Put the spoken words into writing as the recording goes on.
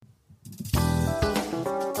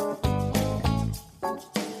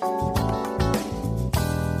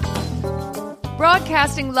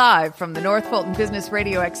Broadcasting live from the North Fulton Business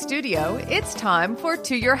Radio X studio, it's time for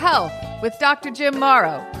To Your Health with Dr. Jim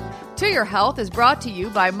Morrow. To Your Health is brought to you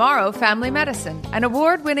by Morrow Family Medicine, an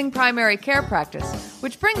award-winning primary care practice,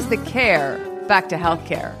 which brings the care back to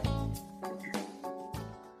healthcare.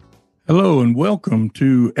 Hello and welcome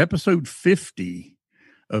to episode 50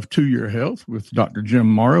 of To Your Health with Dr. Jim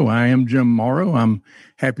Morrow. I am Jim Morrow. I'm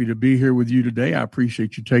happy to be here with you today. I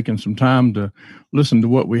appreciate you taking some time to listen to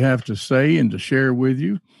what we have to say and to share with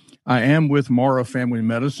you. I am with Morrow Family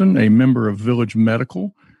Medicine, a member of Village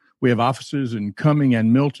Medical. We have offices in Cumming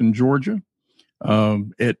and Milton, Georgia.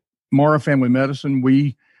 At Morrow Family Medicine,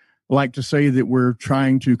 we like to say that we're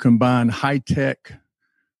trying to combine high-tech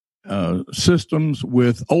systems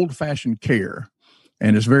with old-fashioned care.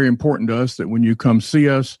 And it's very important to us that when you come see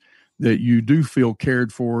us, that you do feel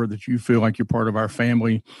cared for, that you feel like you're part of our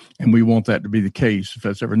family, and we want that to be the case. If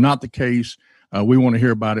that's ever not the case, we want to hear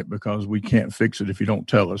about it because we can't fix it if you don't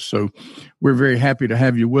tell us. So we're very happy to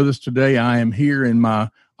have you with us today. I am here in my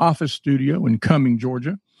office studio in Cumming,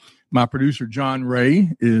 Georgia. My producer, John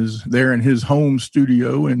Ray, is there in his home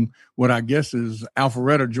studio in what I guess is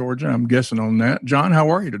Alpharetta, Georgia. I'm guessing on that. John, how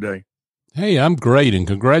are you today? Hey, I'm great, and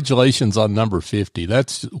congratulations on number 50.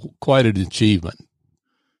 That's quite an achievement.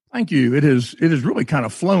 Thank you. It has really kind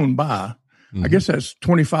of flown by. Mm-hmm. I guess that's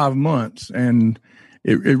 25 months, and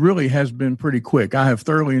it really has been pretty quick. I have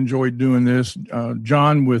thoroughly enjoyed doing this.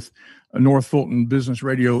 John with North Fulton Business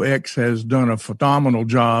Radio X has done a phenomenal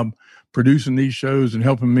job producing these shows and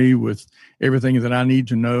helping me with everything that I need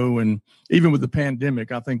to know. And even with the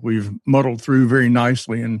pandemic, I think we've muddled through very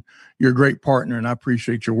nicely, and you're a great partner, and I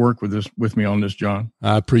appreciate your work with me on this, John.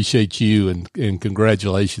 I appreciate you, and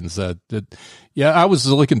congratulations. I was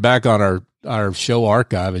looking back on our show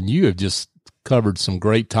archive, and you have just covered some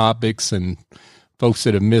great topics, and folks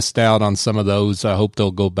that have missed out on some of those, I hope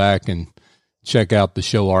they'll go back and check out the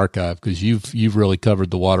show archive, because you've really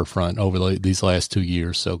covered the waterfront over these last 2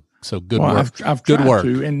 years. So good work. I've tried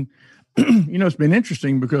to, and it's been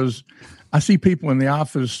interesting because I see people in the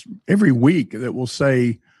office every week that will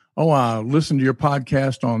say, "Oh, I listened to your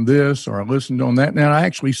podcast on this, or I listened on that." Now I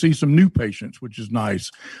actually see some new patients, which is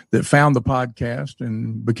nice, that found the podcast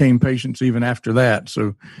and became patients even after that.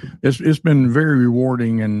 So it's been very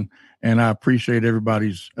rewarding, and I appreciate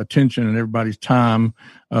everybody's attention and everybody's time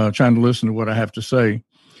trying to listen to what I have to say.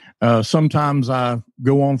 Sometimes I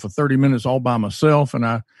go on for 30 minutes all by myself, and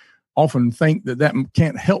I often think that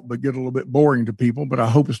can't help but get a little bit boring to people, but I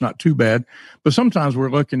hope it's not too bad. But sometimes we're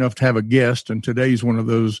lucky enough to have a guest, and today's one of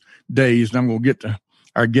those days, and I'm going to get to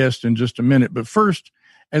our guest in just a minute. But first,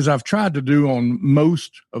 as I've tried to do on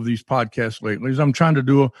most of these podcasts lately, is I'm trying to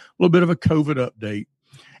do a little bit of a COVID update.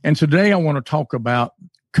 And today I want to talk about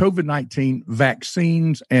COVID-19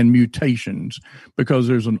 vaccines and mutations, because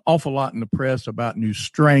there's an awful lot in the press about new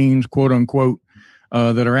strains, quote unquote,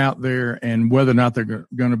 that are out there, and whether or not they're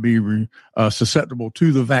going to be susceptible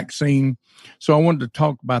to the vaccine. So I wanted to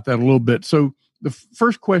talk about that a little bit. So the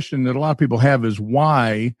first question that a lot of people have is,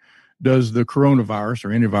 why does the coronavirus,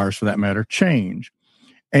 or any virus for that matter, change?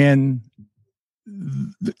 And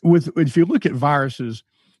if you look at viruses,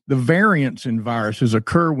 the variants in viruses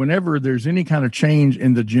occur whenever there's any kind of change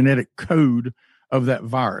in the genetic code of that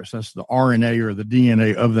virus. That's the RNA or the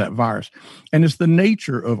DNA of that virus. And it's the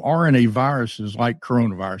nature of RNA viruses, like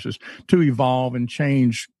coronaviruses, to evolve and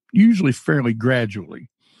change, usually fairly gradually.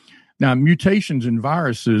 Now, mutations in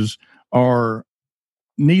viruses are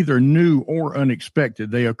neither new or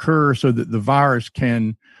unexpected. They occur so that the virus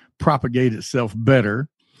can propagate itself better.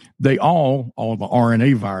 They all the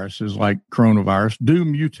RNA viruses, like coronavirus, do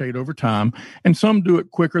mutate over time, and some do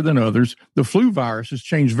it quicker than others. The flu viruses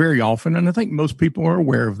change very often, and I think most people are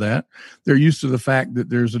aware of that. They're used to the fact that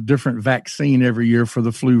there's a different vaccine every year for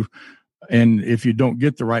the flu, and if you don't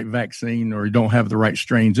get the right vaccine, or you don't have the right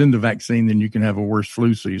strains in the vaccine, then you can have a worse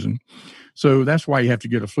flu season. So that's why you have to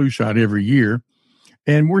get a flu shot every year.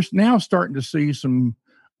 And we're now starting to see some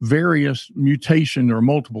various mutation or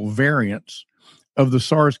multiple variants of the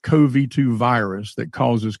SARS-CoV-2 virus that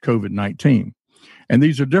causes COVID-19. And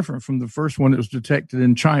these are different from the first one that was detected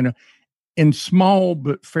in China in small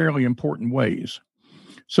but fairly important ways.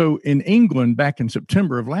 So in England, back in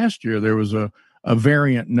September of last year, there was a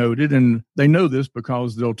variant noted, and they know this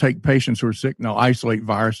because they'll take patients who are sick and they'll isolate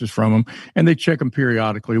viruses from them, and they check them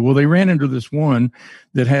periodically. Well, they ran into this one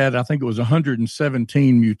that had, I think it was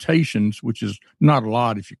 117 mutations, which is not a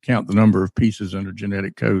lot if you count the number of pieces under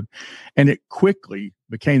genetic code. And it quickly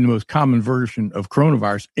became the most common version of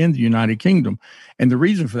coronavirus in the United Kingdom. And the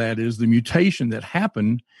reason for that is the mutation that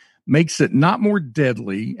happened makes it not more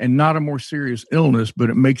deadly and not a more serious illness, but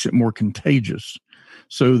it makes it more contagious.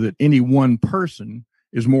 so that any one person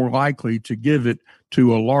is more likely to give it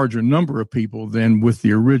to a larger number of people than with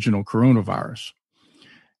the original coronavirus.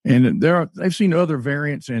 And they've seen other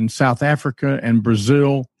variants in South Africa and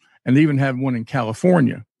Brazil, and they even have one in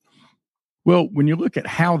California. Well, when you look at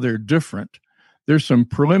how they're different, there's some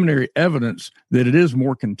preliminary evidence that it is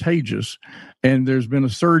more contagious, and there's been a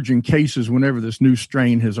surge in cases whenever this new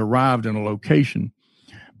strain has arrived in a location.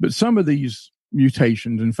 But some of these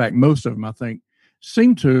mutations, in fact, most of them, I think,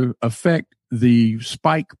 seem to affect the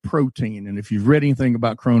spike protein. And if you've read anything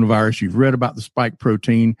about coronavirus, you've read about the spike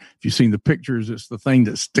protein. If you've seen the pictures, it's the thing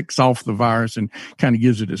that sticks off the virus and kind of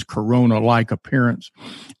gives it its corona-like appearance.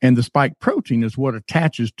 And the spike protein is what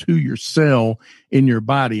attaches to your cell in your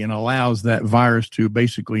body and allows that virus to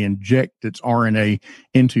basically inject its RNA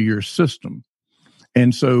into your system.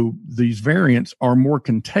 And so these variants are more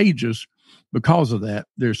contagious because of that.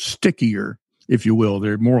 They're stickier, if you will.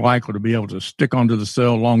 They're more likely to be able to stick onto the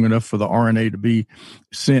cell long enough for the RNA to be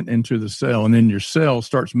sent into the cell. And then your cell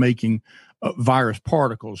starts making virus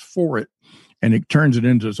particles for it, and it turns it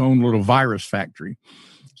into its own little virus factory.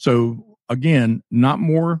 So again, not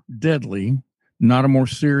more deadly, not a more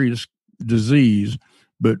serious disease,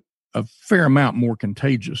 but a fair amount more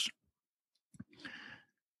contagious.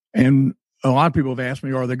 And a lot of people have asked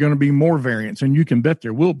me, are there going to be more variants? And you can bet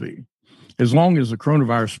there will be. As long as the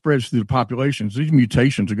coronavirus spreads through the populations, these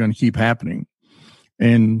mutations are going to keep happening.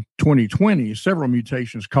 In 2020, several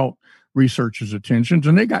mutations caught researchers' attention,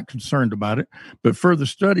 and they got concerned about it. But further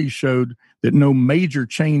studies showed that no major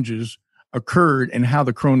changes occurred in how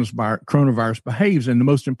the coronavirus behaves. And the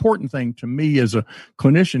most important thing to me as a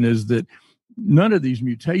clinician is that none of these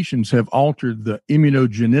mutations have altered the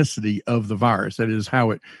immunogenicity of the virus. That is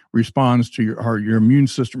how it responds to your immune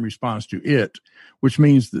system responds to it, which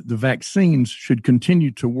means that the vaccines should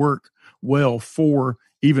continue to work well for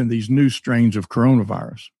even these new strains of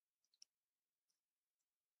coronavirus.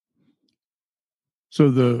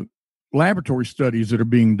 So the laboratory studies that are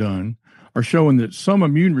being done are showing that some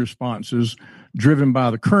immune responses driven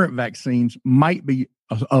by the current vaccines might be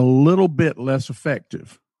a little bit less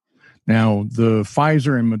effective. Now, the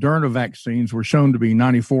Pfizer and Moderna vaccines were shown to be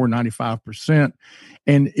 94, 95%.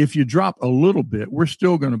 And if you drop a little bit, we're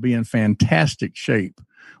still going to be in fantastic shape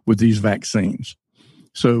with these vaccines.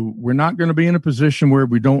 So we're not going to be in a position where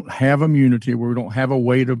we don't have immunity, where we don't have a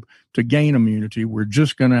way to gain immunity. We're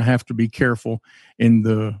just going to have to be careful in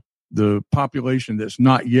the population that's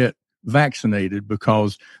not yet vaccinated,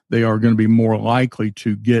 because they are going to be more likely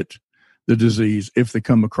to get the disease if they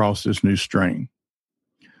come across this new strain.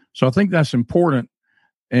 So I think that's important,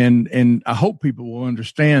 and I hope people will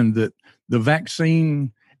understand that the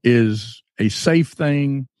vaccine is a safe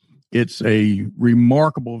thing. It's a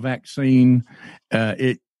remarkable vaccine.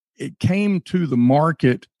 It came to the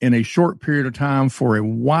market in a short period of time for a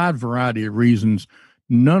wide variety of reasons,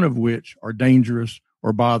 none of which are dangerous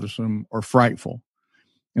or bothersome or frightful.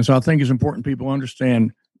 And so I think it's important people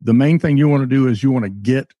understand the main thing you want to do is you want to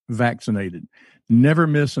get vaccinated. Never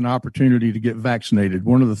miss an opportunity to get vaccinated.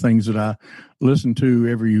 One of the things that I listen to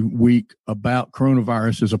every week about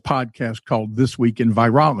coronavirus is a podcast called This Week in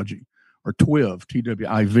Virology, or TWIV,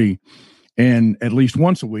 TWIV. And at least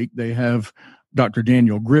once a week, they have Dr.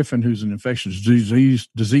 Daniel Griffin, who's an infectious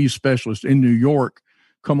disease specialist in New York,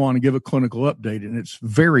 come on and give a clinical update. And it's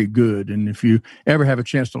very good. And if you ever have a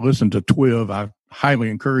chance to listen to TWIV, I highly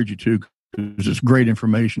encourage you to, because it's great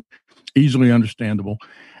information, easily understandable.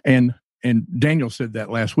 And Daniel said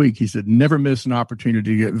that last week. He said, never miss an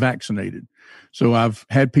opportunity to get vaccinated. So I've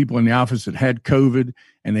had people in the office that had COVID,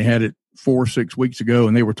 and they had it 4 or 6 weeks ago,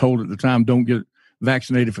 and they were told at the time, don't get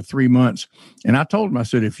vaccinated for 3 months. And I told them, I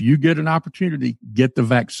said, if you get an opportunity, get the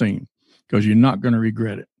vaccine, because you're not going to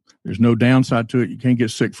regret it. There's no downside to it. You can't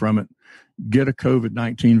get sick from it. Get a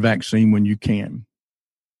COVID-19 vaccine when you can.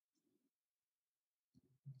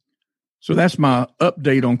 So that's my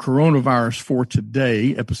update on coronavirus for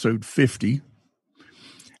today, episode 50.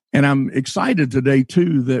 And I'm excited today,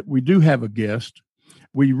 too, that we do have a guest.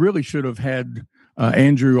 We really should have had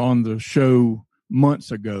Andrew on the show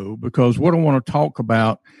months ago, because what I want to talk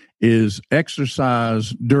about is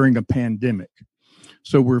exercise during a pandemic.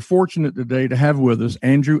 So we're fortunate today to have with us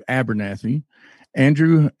Andrew Abernathy.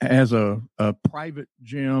 Andrew has a private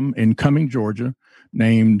gym in Cumming, Georgia,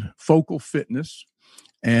 named Focal Fitness.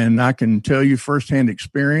 And I can tell you firsthand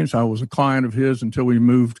experience. I was a client of his until we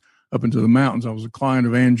moved up into the mountains. I was a client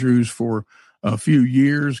of Andrew's for a few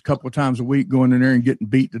years, a couple of times a week, going in there and getting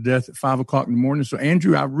beat to death at 5 o'clock in the morning. So,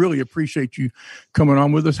 Andrew, I really appreciate you coming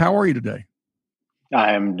on with us. How are you today?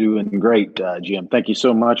 I am doing great, Jim. Thank you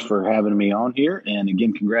so much for having me on here. And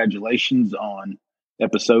again, congratulations on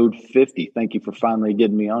episode 50. Thank you for finally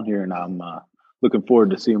getting me on here, and I'm looking forward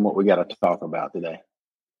to seeing what we got to talk about today.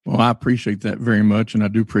 Well, I appreciate that very much, and I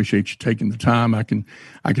do appreciate you taking the time. I can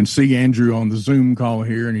see Andrew on the Zoom call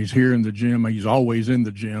here, and he's here in the gym. He's always in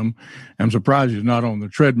the gym. I'm surprised he's not on the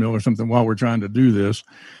treadmill or something while we're trying to do this.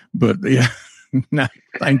 But yeah,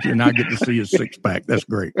 thank you, and I get to see his six pack. That's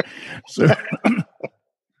great. So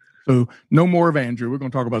no more of Andrew. We're going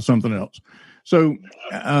to talk about something else. So,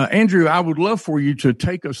 Andrew, I would love for you to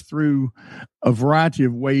take us through a variety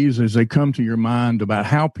of ways as they come to your mind about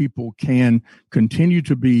how people can continue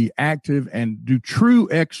to be active and do true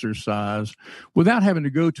exercise without having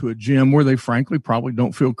to go to a gym where they frankly probably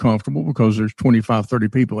don't feel comfortable because there's 25, 30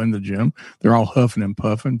 people in the gym. They're all huffing and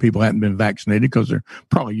puffing. People haven't been vaccinated because they're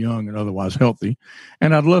probably young and otherwise healthy.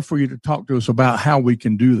 And I'd love for you to talk to us about how we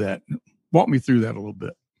can do that. Walk me through that a little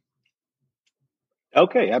bit.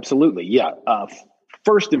 Okay, absolutely. Yeah.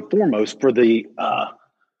 First and foremost, for the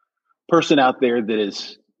person out there that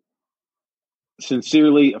is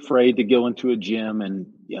sincerely afraid to go into a gym and,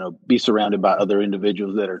 be surrounded by other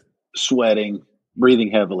individuals that are sweating, breathing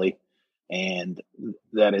heavily, and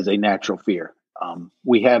that is a natural fear.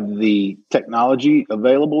 We have the technology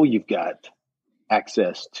available. You've got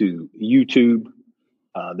access to YouTube.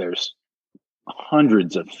 There's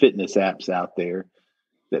hundreds of fitness apps out there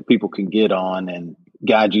that people can get on and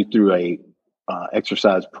guide you through a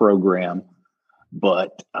exercise program.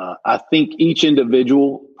 But I think each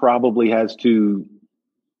individual probably has to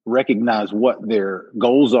recognize what their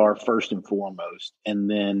goals are first and foremost, and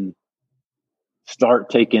then start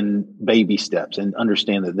taking baby steps and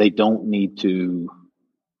understand that they don't need to,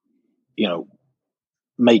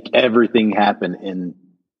 make everything happen in,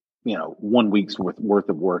 1 week's worth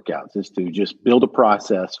of workouts. Is to just build a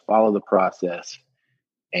process, follow the process,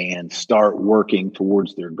 and start working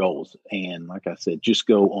towards their goals. And like I said, just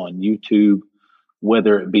go on YouTube,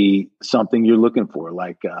 whether it be something you're looking for,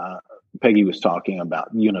 like Peggy was talking about,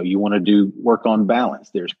 you want to do work on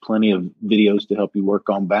balance. There's plenty of videos to help you work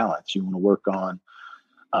on balance. You want to work on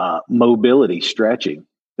mobility, stretching.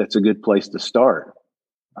 That's a good place to start.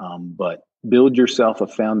 But build yourself a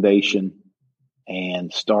foundation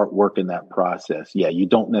and start working that process. Yeah, you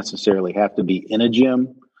don't necessarily have to be in a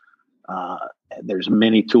gym. There's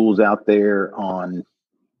many tools out there on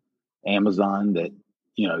Amazon that,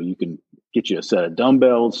 you can get you a set of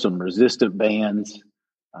dumbbells, some resistant bands,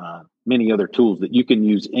 many other tools that you can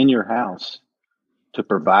use in your house to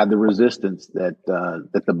provide the resistance that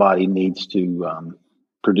the body needs to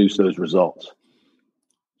produce those results.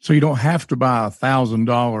 So you don't have to buy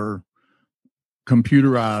 $1,000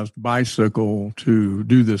 computerized bicycle to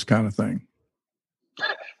do this kind of thing.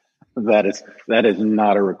 That is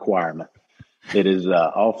not a requirement. It is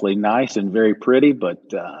awfully nice and very pretty, but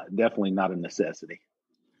definitely not a necessity.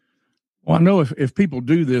 Well, I know if people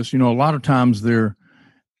do this, a lot of times they're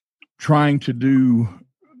trying to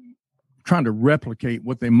replicate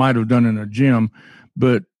what they might have done in a gym.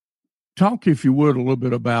 But talk, if you would, a little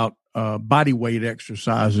bit about body weight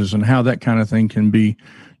exercises and how that kind of thing can be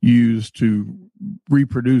used to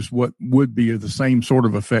reproduce what would be the same sort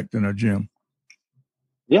of effect in a gym.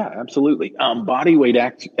 Yeah, absolutely. Body weight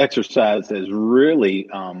exercise has really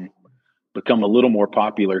become a little more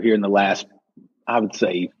popular here in the last, I would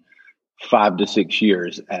say, 5 to 6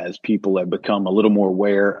 years, as people have become a little more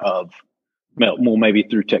aware of, well, maybe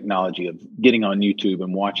through technology, of getting on YouTube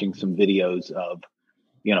and watching some videos of,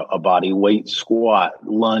 a body weight squat,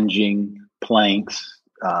 lunging, planks,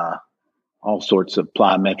 all sorts of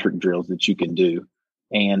plyometric drills that you can do,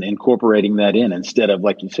 and incorporating that in instead of,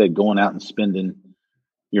 like you said, going out and spending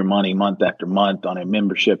your money month after month on a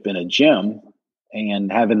membership in a gym,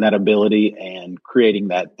 and having that ability and creating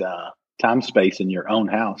that time space in your own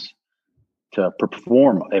house to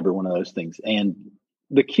perform every one of those things. And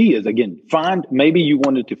the key is, again, maybe you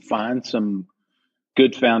wanted to find some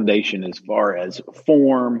good foundation as far as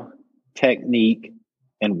form, technique,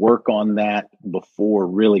 and work on that before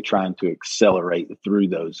really trying to accelerate through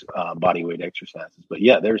those body weight exercises. But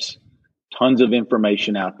yeah, there's tons of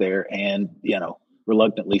information out there, and,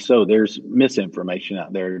 reluctantly so, there's misinformation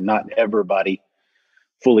out there. Not everybody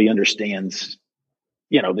fully understands,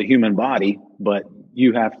 the human body, but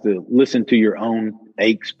you have to listen to your own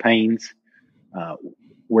aches, pains,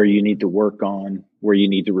 where you need to work on, where you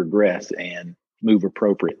need to regress and move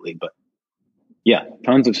appropriately. But yeah,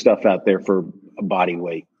 tons of stuff out there for a body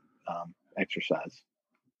weight exercise.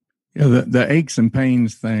 Yeah, the aches and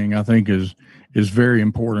pains thing, I think, is very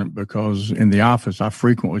important, because in the office, I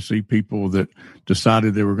frequently see people that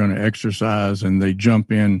decided they were going to exercise and they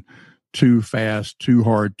jump in too fast, too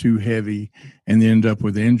hard, too heavy, and they end up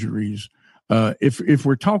with injuries. If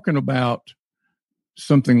we're talking about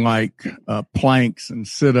something like planks and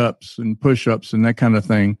sit-ups and push-ups and that kind of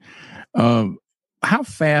thing, how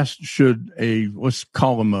fast should let's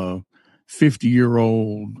call them a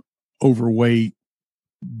 50-year-old overweight,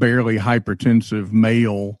 barely hypertensive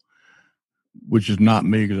male, which is not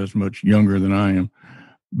me because that's much younger than I am,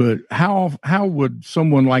 but how would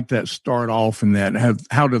someone like that start off in that?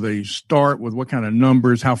 How do they start? With what kind of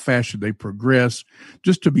numbers? How fast should they progress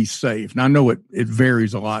just to be safe? Now, I know it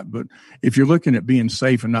varies a lot, but if you're looking at being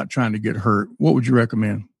safe and not trying to get hurt, what would you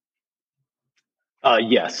recommend?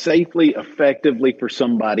 Yes, safely, effectively for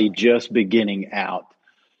somebody just beginning out,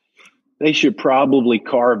 they should probably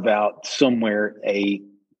carve out somewhere a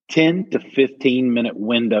 10 to 15 minute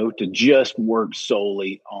window to just work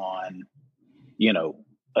solely on,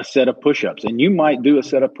 a set of push-ups. And you might do a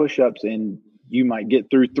set of push-ups and you might get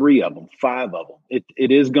through 3 of them, 5 of them.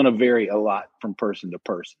 It is going to vary a lot from person to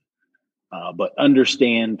person. But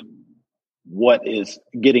understand what is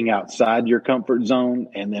getting outside your comfort zone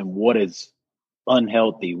and then what is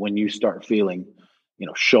unhealthy when you start feeling,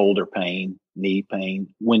 shoulder pain, knee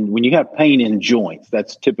pain. When you have pain in joints,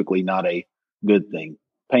 that's typically not a good thing.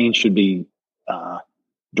 Pain should be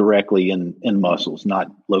directly in muscles, not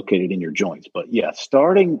located in your joints. But yeah,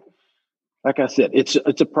 starting, like I said, it's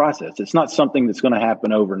a process. It's not something that's going to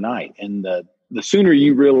happen overnight. And the sooner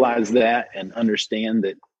you realize that and understand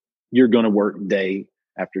that you're going to work day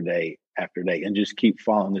after day after day and just keep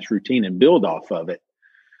following this routine and build off of it,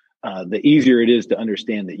 the easier it is to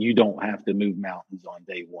understand that you don't have to move mountains on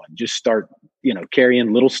day one. Just start,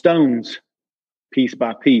 carrying little stones piece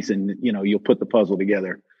by piece, and, you'll put the puzzle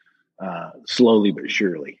together slowly but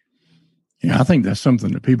surely. Yeah, I think that's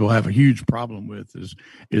something that people have a huge problem with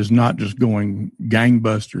is not just going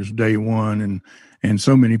gangbusters day one. And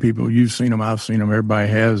so many people, you've seen them, I've seen them, everybody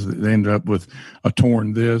has, they end up with a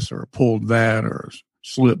torn this or a pulled that or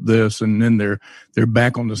slipped this, and then they're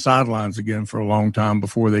back on the sidelines again for a long time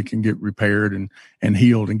before they can get repaired and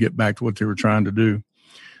healed and get back to what they were trying to do.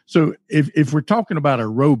 So if we're talking about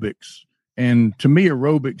aerobics, and to me,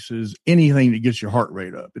 aerobics is anything that gets your heart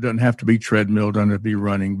rate up. It doesn't have to be treadmill, it doesn't have to be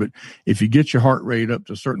running, but if you get your heart rate up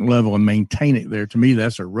to a certain level and maintain it there, to me,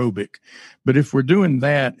 that's aerobic. But if we're doing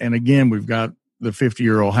that, and again, we've got the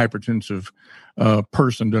 50-year-old hypertensive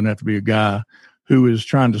person, doesn't have to be a guy, who is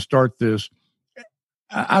trying to start this,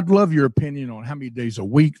 I'd love your opinion on how many days a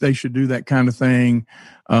week they should do that kind of thing.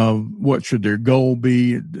 What should their goal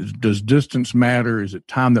be? Does distance matter? Is it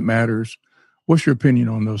time that matters? What's your opinion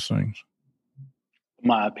on those things?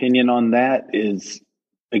 My opinion on that is,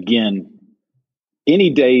 again, any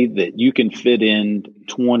day that you can fit in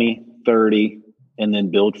 20, 30, and then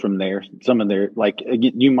build from there. Some of their,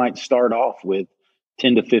 you might start off with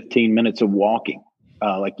 10 to 15 minutes of walking.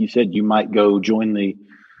 Like you said, you might go join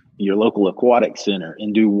your local aquatic center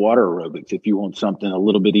and do water aerobics if you want something a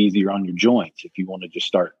little bit easier on your joints, if you want to just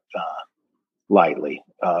start lightly.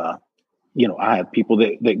 I have people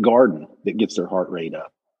that garden that gets their heart rate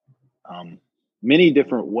up. Many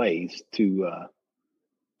different ways to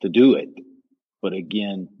do it. But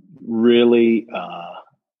again, really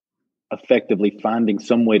effectively finding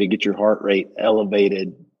some way to get your heart rate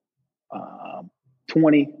elevated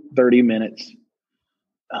 20, 30 minutes,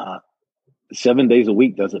 7 days a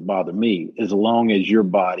week doesn't bother me, as long as your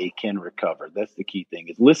body can recover. That's the key thing,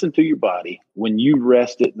 is listen to your body. When you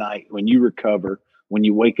rest at night, when you recover, when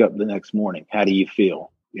you wake up the next morning, how do you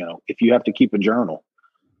feel? If you have to keep a journal,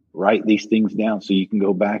 write these things down so you can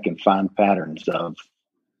go back and find patterns of,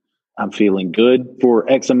 I'm feeling good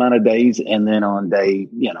for X amount of days, and then on day,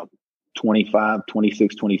 25,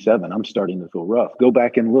 26, 27, I'm starting to feel rough. Go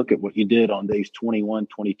back and look at what you did on days 21,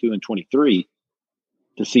 22, and 23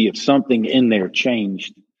 to see if something in there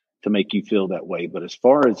changed to make you feel that way. But as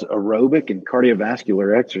far as aerobic and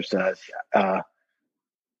cardiovascular exercise,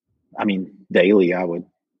 daily, I would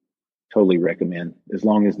totally recommend, as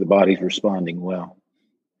long as the body's responding well.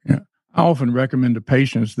 Yeah. I often recommend to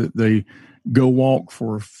patients that they go walk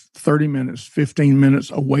for 30 minutes, 15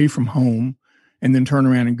 minutes away from home, and then turn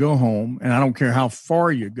around and go home. And I don't care how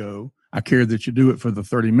far you go. I care that you do it for the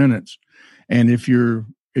 30 minutes. And if you're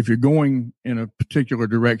going in a particular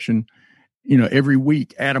direction, every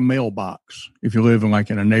week add a mailbox. If you live in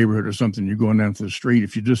a neighborhood or something, you're going down to the street.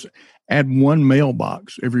 If you just add one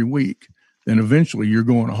mailbox every week, then eventually you're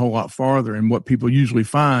going a whole lot farther. And what people usually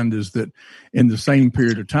find is that in the same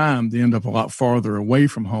period of time, they end up a lot farther away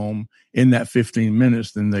from home in that 15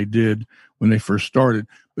 minutes than they did when they first started.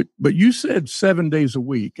 But you said 7 days a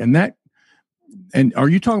week, and are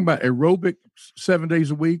you talking about aerobic 7 days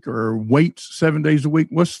a week or weights 7 days a week?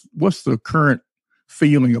 What's the current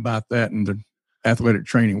feeling about that in the athletic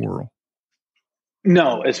training world?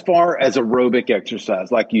 No, as far as aerobic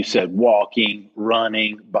exercise, like you said, walking,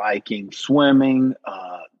 running, biking, swimming,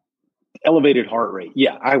 elevated heart rate.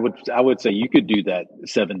 Yeah, I would say you could do that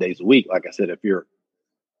 7 days a week. Like I said, if your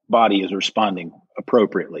body is responding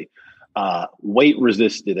appropriately. Weight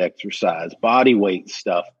resisted exercise, body weight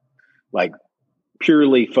stuff, like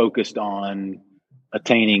purely focused on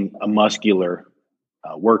attaining a muscular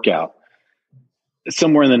workout,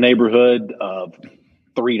 somewhere in the neighborhood of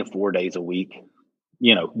 3 to 4 days a week,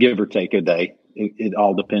 give or take a day. It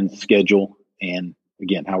all depends schedule and,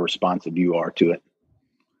 again, how responsive you are to it.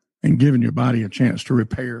 And giving your body a chance to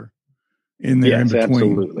repair in there. Yes, in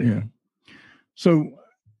between. Absolutely. Yeah. So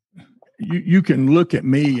you can look at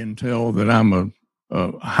me and tell that I'm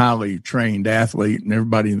a highly trained athlete, and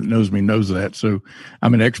everybody that knows me knows that. So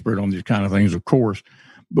I'm an expert on these kind of things, of course.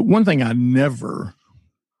 But one thing I never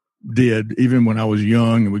did, even when I was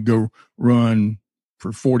young and would go run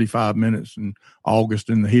for 45 minutes in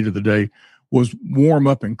August in the heat of the day, was warm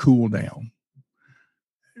up and cool down.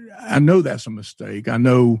 I know that's a mistake. I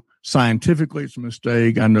know scientifically it's a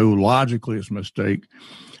mistake. I know logically it's a mistake.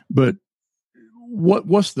 But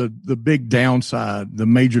what's the big downside, the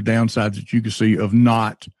major downsides that you can see of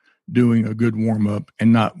not doing a good warm up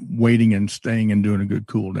and not waiting and staying and doing a good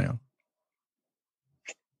cool down?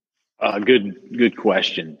 Good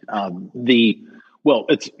question.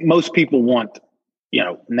 It's most people want,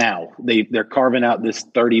 now they're carving out this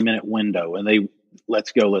 30-minute window and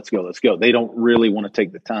let's go. They don't really want to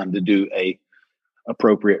take the time to do a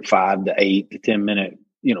appropriate 5 to 8 to 10 minute,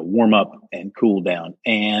 warm up and cool down.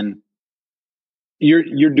 And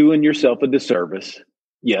you're doing yourself a disservice.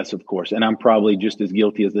 Yes, of course. And I'm probably just as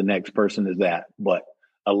guilty as the next person is that, but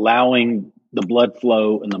allowing the blood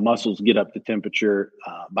flow and the muscles get up to temperature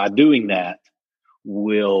by doing that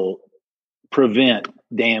will prevent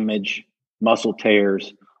damage, muscle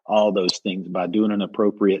tears, all those things by doing an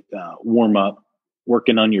appropriate warm up,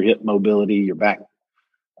 working on your hip mobility, your back,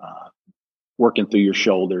 working through your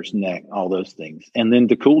shoulders, neck, all those things. And then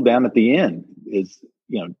to cool down at the end is,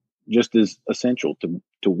 just as essential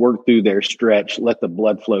to work through their stretch, let the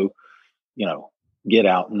blood flow, get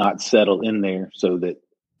out, not settle in there so that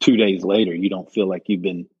 2 days later, you don't feel like you've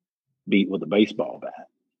been beat with a baseball bat.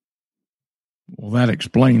 Well, that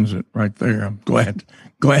explains it right there. I'm glad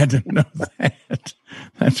to know that.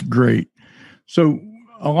 That's great. So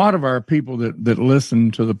a lot of our people that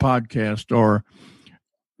listen to the podcast are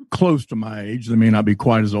close to my age. They may not be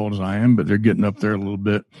quite as old as I am, but they're getting up there a little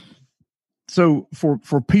bit. So for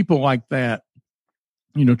people like that,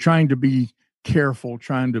 trying to be careful,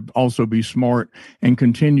 trying to also be smart and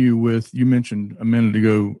continue with, you mentioned a minute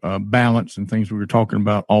ago, balance and things we were talking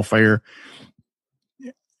about off air.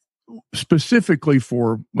 Specifically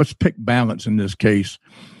let's pick balance in this case.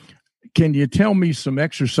 Can you tell me some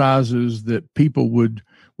exercises that people would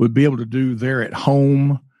be able to do there at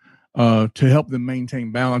home to help them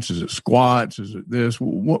maintain balance? Is it squats? Is it this?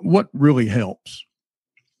 What really helps?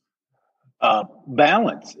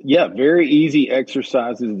 Balance. Yeah. Very easy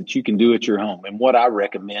exercises that you can do at your home. And what I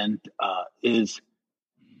recommend is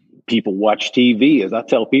people watch TV. As I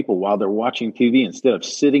tell people while they're watching TV, instead of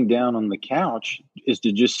sitting down on the couch, is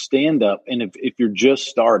to just stand up. And if you're just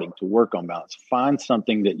starting to work on balance, find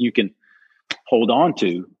something that you can hold on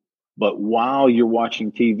to. But while you're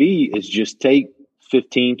watching TV, is just take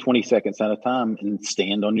 15, 20 seconds at a time and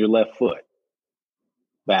stand on your left foot.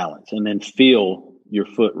 Balance. And then feel your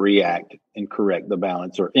foot react and correct the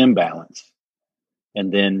balance or imbalance.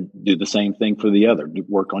 And then do the same thing for the other.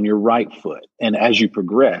 Work on your right foot. And as you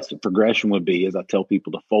progress, the progression would be, as I tell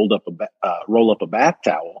people, to roll up a bath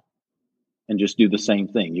towel and just do the same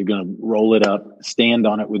thing. You're going to roll it up, stand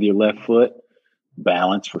on it with your left foot,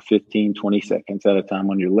 balance for 15, 20 seconds at a time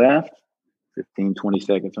on your left, 15, 20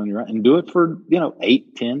 seconds on your right, and do it for,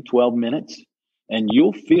 8, 10, 12 minutes. And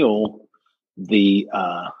you'll feel the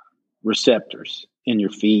receptors in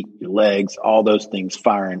your feet, your legs, all those things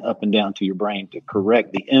firing up and down to your brain to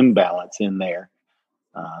correct the imbalance in there.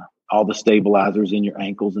 All the stabilizers in your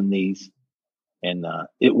ankles and knees. And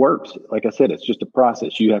it works. Like I said, it's just a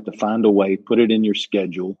process. You have to find a way, put it in your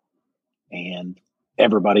schedule. And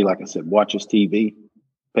everybody, like I said, watches TV.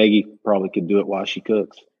 Peggy probably could do it while she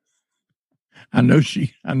cooks. I know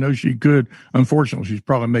she could. Unfortunately, she's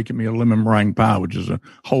probably making me a lemon meringue pie, which is a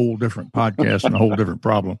whole different podcast and a whole different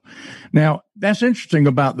problem. Now, that's interesting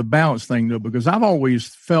about the balance thing, though, because I've always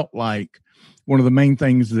felt like one of the main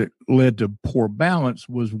things that led to poor balance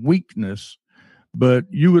was weakness, but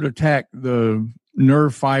you would attack the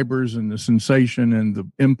nerve fibers and the sensation and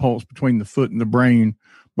the impulse between the foot and the brain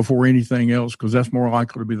before anything else, because that's more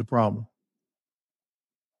likely to be the problem.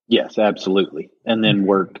 Yes, absolutely. And then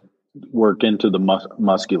work work into the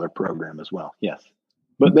muscular program as well. Yes.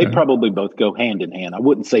 But they probably both go hand in hand. I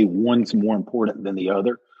wouldn't say one's more important than the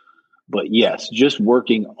other, but yes, just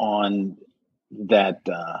working on that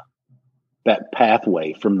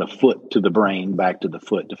pathway from the foot to the brain, back to the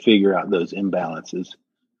foot, to figure out those imbalances,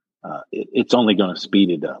 it's only going to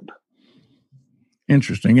speed it up.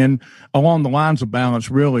 Interesting. And along the lines of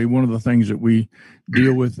balance, really, one of the things that we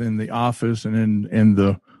deal with in the office and in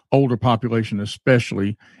the older population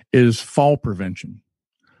especially is fall prevention.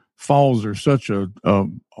 Falls are such a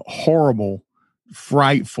horrible,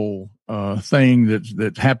 frightful thing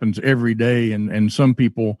that happens every day, and some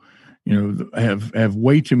people, have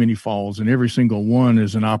way too many falls, and every single one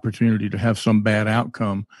is an opportunity to have some bad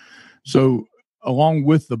outcome. So, along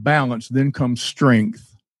with the balance, then comes strength.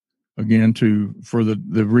 Again, for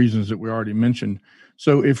the reasons that we already mentioned.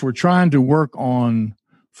 So, if we're trying to work on,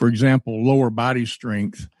 for example, lower body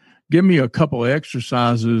strength, give me a couple of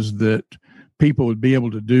exercises that people would be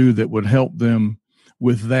able to do that would help them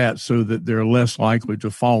with that, so that they're less likely to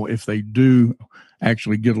fall if they do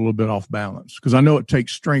actually get a little bit off balance. Because I know it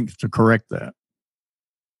takes strength to correct that.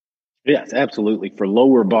 Yes, absolutely. For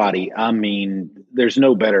lower body, I mean, there's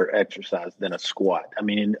no better exercise than a squat. I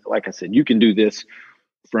mean, like I said, you can do this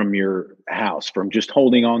from your house, from just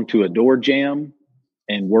holding on to a door jamb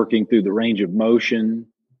and working through the range of motion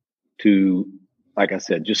to, like I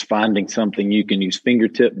said, just finding something you can use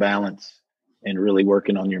fingertip balance and really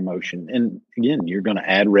working on your motion. And again, you're going to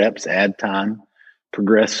add reps, add time,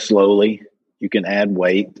 progress slowly. You can add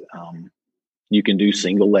weight. You can do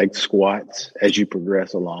single leg squats as you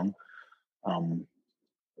progress along.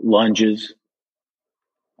 Lunges.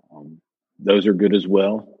 Those are good as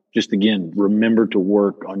well. Just again, remember to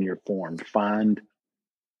work on your form. Find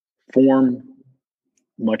form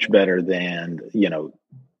much better than,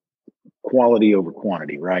 quality over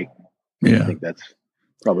quantity, right? Yeah. I think that's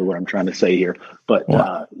probably what I'm trying to say here. But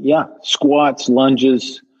squats,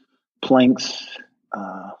 lunges, planks,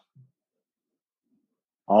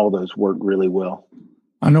 all those work really well.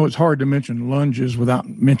 I know it's hard to mention lunges without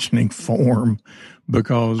mentioning form,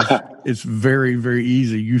 because it's very, very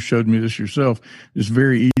easy. You showed me this yourself. It's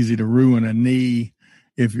very easy to ruin a knee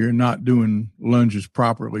if you're not doing lunges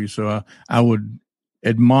properly. So I would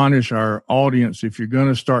admonish our audience, if you're going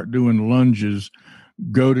to start doing lunges,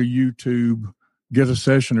 go to YouTube, get a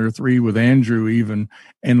session or 3 with Andrew even,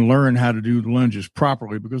 and learn how to do lunges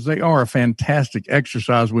properly, because they are a fantastic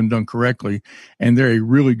exercise when done correctly, and they're a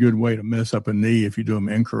really good way to mess up a knee if you do them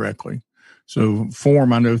incorrectly. So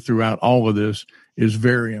form, I know throughout all of this, is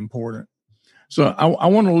very important. So I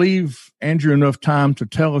want to leave Andrew enough time to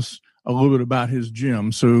tell us a little bit about his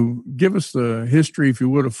gym. So give us the history, if you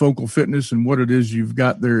would, of Focal Fitness and what it is you've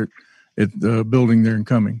got there at the building there in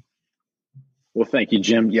Cumming. Well, thank you,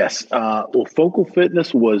 Jim. Yes. Focal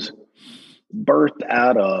Fitness was birthed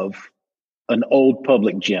out of an old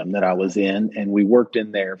public gym that I was in, and we worked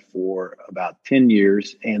in there for about 10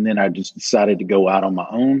 years. And then I just decided to go out on my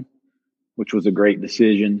own, which was a great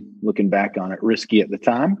decision. Looking back on it, risky at the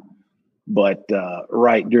time, but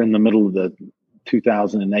right during the middle of the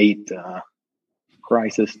 2008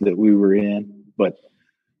 crisis that we were in. But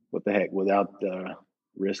what the heck, without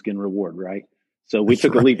risk and reward, right? So we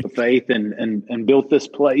took a leap of faith and built this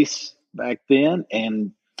place back then,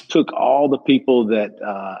 and took all the people that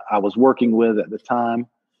I was working with at the time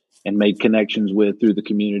and made connections with through the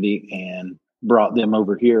community, and brought them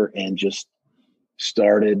over here and just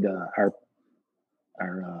started our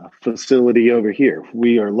facility over here.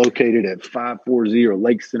 We are located at 540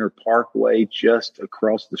 Lake Center Parkway, just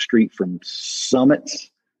across the street from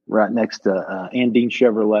Summits, right next to Andine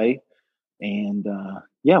Chevrolet. And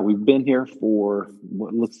we've been here for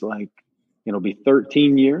what looks like, it'll be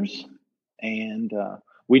 13 years. And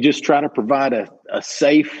we just try to provide a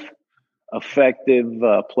safe, effective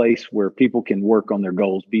place where people can work on their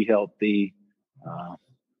goals, be healthy.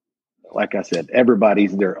 Like I said,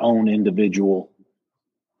 everybody's their own individual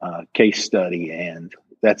case study, and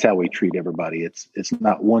that's how we treat everybody. It's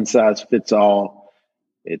not one size fits all.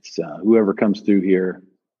 It's whoever comes through here,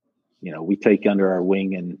 we take under our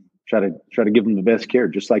wing and try to give them the best care,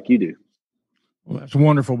 just like you do. Well, that's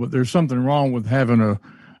wonderful, but there's something wrong with having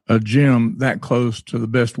a gym that close to the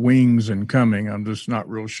best wings in Cumming. I'm just not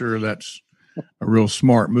real sure that's a real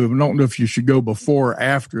smart move. I don't know if you should go before or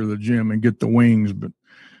after the gym and get the wings, but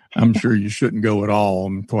I'm sure you shouldn't go at all.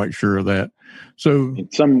 I'm quite sure of that. So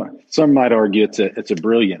some might argue it's a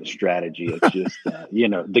brilliant strategy. It's just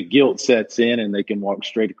the guilt sets in and they can walk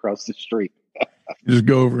straight across the street. Just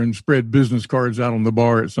go over and spread business cards out on the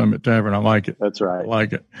bar at Summit Tavern. I like it. That's right. I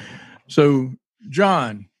like it. So,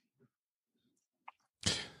 John,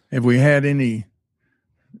 have we had any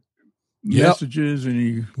messages,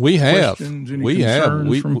 any we have questions, any we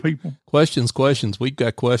concerns have from people? Questions. We've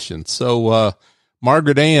got questions. So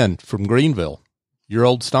Margaret Ann from Greenville, your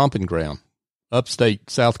old stomping ground, upstate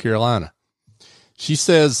South Carolina. She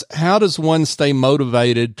says, how does one stay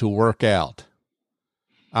motivated to work out?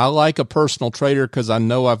 I like a personal trainer because I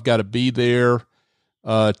know I've got to be there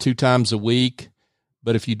 2 times a week.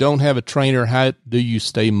 But if you don't have a trainer, how do you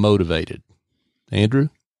stay motivated? Andrew?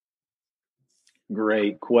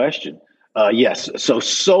 Great question. Yes. So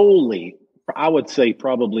solely, I would say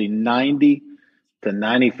probably 90 to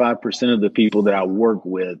 95% of the people that I work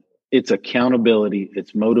with, it's accountability,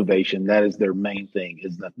 it's motivation. That is their main thing,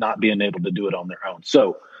 is not being able to do it on their own.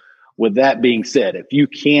 So with that being said, if you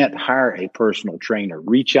can't hire a personal trainer,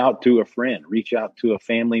 reach out to a friend, reach out to a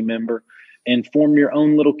family member, and form your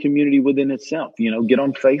own little community within itself. You know, get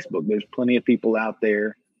on Facebook. There's plenty of people out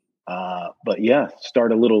there. But yeah,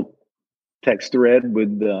 start a little text thread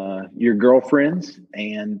with your girlfriends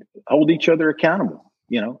and hold each other accountable.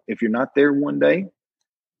 You know, if you're not there one day,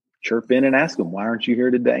 chirp in and ask them, why aren't you here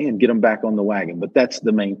today? And get them back on the wagon. But that's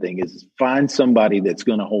the main thing, is find somebody that's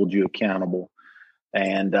going to hold you accountable.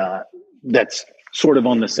 And that's sort of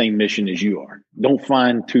on the same mission as you are. Don't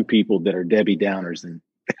find 2 people that are Debbie Downers and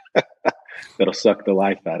that'll suck the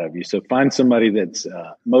life out of you. So find somebody that's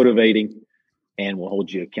motivating and will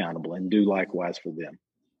hold you accountable, and do likewise for them.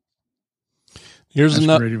 Here's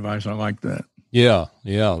another great advice. I like that. Yeah,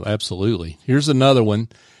 absolutely. Here's another one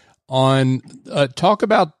on talk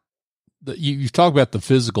about you've talked about the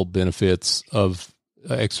physical benefits of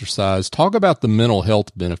exercise. Talk about the mental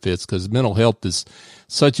health benefits, because mental health is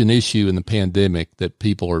such an issue in the pandemic that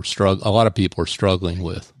a lot of people are struggling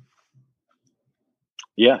with.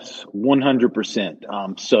 Yes,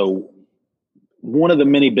 100%. So one of the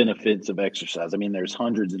many benefits of exercise, I mean, there's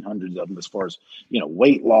hundreds and hundreds of them as far as,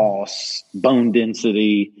 weight loss, bone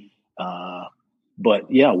density.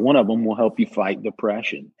 But yeah, one of them will help you fight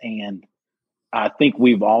depression. And I think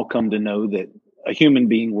we've all come to know that a human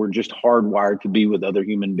being, we're just hardwired to be with other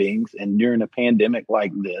human beings. And during a pandemic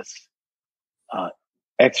like this,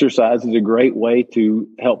 exercise is a great way to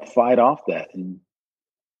help fight off that. And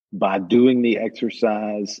by doing the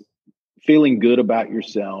exercise, feeling good about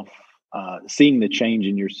yourself, seeing the change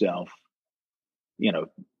in yourself,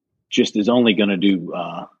 just is only going to do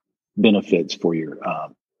benefits for your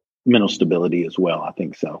mental stability as well. I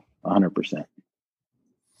think so, 100%.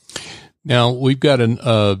 Now, we've got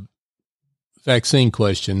a vaccine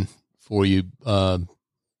question for you,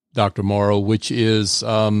 Dr. Morrow, which is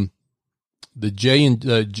the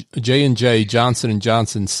J&J, Johnson &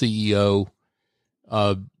 Johnson CEO.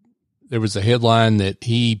 There was a headline that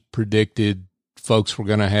he predicted folks were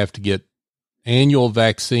going to have to get annual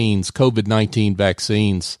vaccines, COVID-19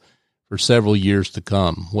 vaccines, for several years to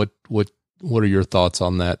come. What are your thoughts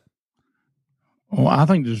on that? Well, I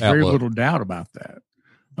think there's very little doubt about that.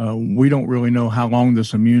 We don't really know how long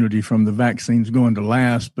this immunity from the vaccine is going to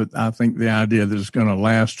last, but I think the idea that it's going to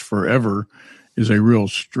last forever is a real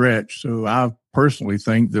stretch. So I personally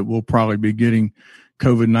think that we'll probably be getting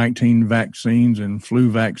COVID-19 vaccines and flu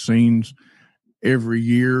vaccines every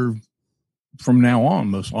year from now on,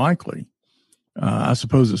 most likely. I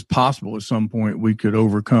suppose it's possible at some point we could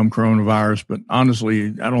overcome coronavirus, but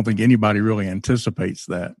honestly, I don't think anybody really anticipates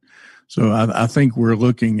that. So I think we're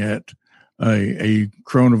looking at a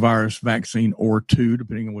coronavirus vaccine or 2,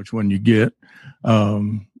 depending on which one you get,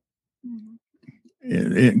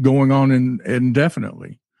 it going on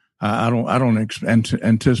indefinitely. I don't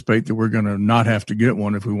anticipate that we're going to not have to get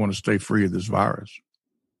one if we want to stay free of this virus.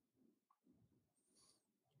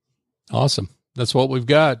 Awesome. That's what we've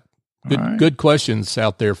got. Good questions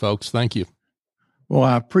out there, folks. Thank you. Well,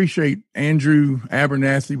 I appreciate Andrew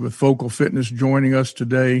Abernathy with Focal Fitness joining us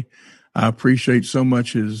today. I appreciate so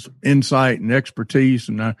much his insight and expertise.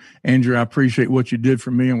 And Andrew, I appreciate what you did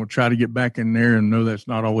for me, and we'll try to get back in there, and know that's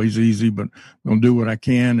not always easy, but I'm going to do what I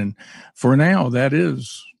can. And for now, that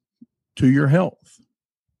is To Your Health.